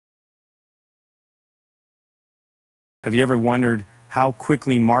Have you ever wondered how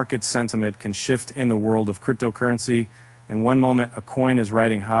quickly market sentiment can shift in the world of cryptocurrency? In one moment, a coin is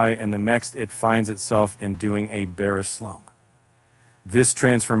riding high, and the next, it finds itself in doing a bearish slump. This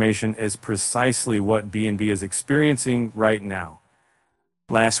transformation is precisely what BNB is experiencing right now.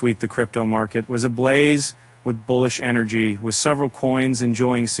 Last week, the crypto market was ablaze with bullish energy, with several coins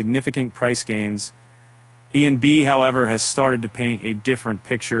enjoying significant price gains. BNB, however, has started to paint a different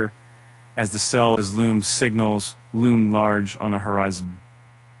picture as the sell signals loom large on the horizon.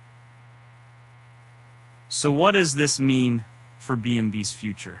 So what does this mean for BNB's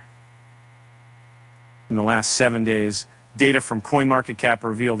future? In the last 7 days, data from CoinMarketCap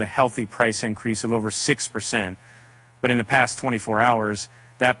revealed a healthy price increase of over 6%. But in the past 24 hours,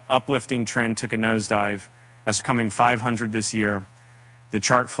 that uplifting trend took a nosedive, as coming 500 this year. The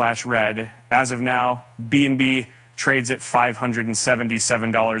chart flashed red. As of now, BNB trades at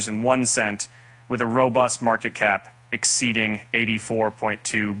 $577.01, with a robust market cap exceeding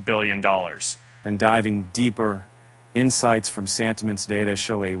 $84.2 billion. And diving deeper, insights from Sentiment's data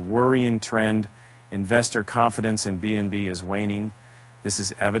show a worrying trend. Investor confidence in BNB is waning. This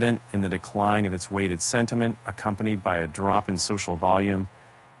is evident in the decline of its weighted sentiment, accompanied by a drop in social volume,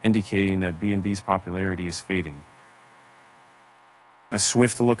 indicating that BNB's popularity is fading. A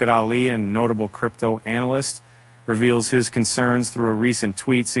swift look at Ali, a notable crypto analyst, reveals his concerns through a recent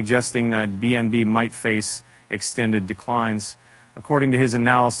tweet suggesting that BNB might face extended declines. According to his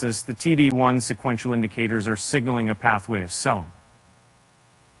analysis, the TD1 sequential indicators are signaling a pathway of selling.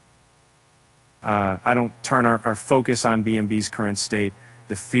 I don't turn our focus on BNB's current state.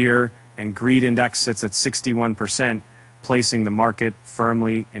 The fear and greed index sits at 61%, placing the market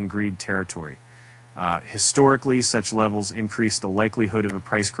firmly in greed territory. Historically, such levels increase the likelihood of a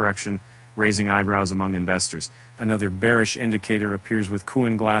price correction, raising eyebrows among investors. Another bearish indicator appears with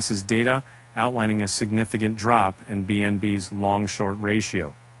CoinGlass's data, outlining a significant drop in BNB's long-short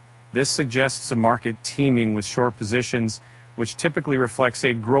ratio. This suggests a market teeming with short positions, which typically reflects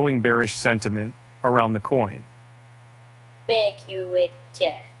a growing bearish sentiment around the coin.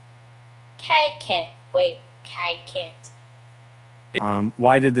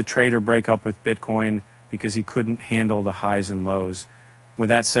 Why did the trader break up with Bitcoin? Because he couldn't handle the highs and lows. With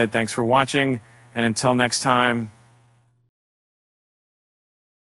that said, thanks for watching, and until next time,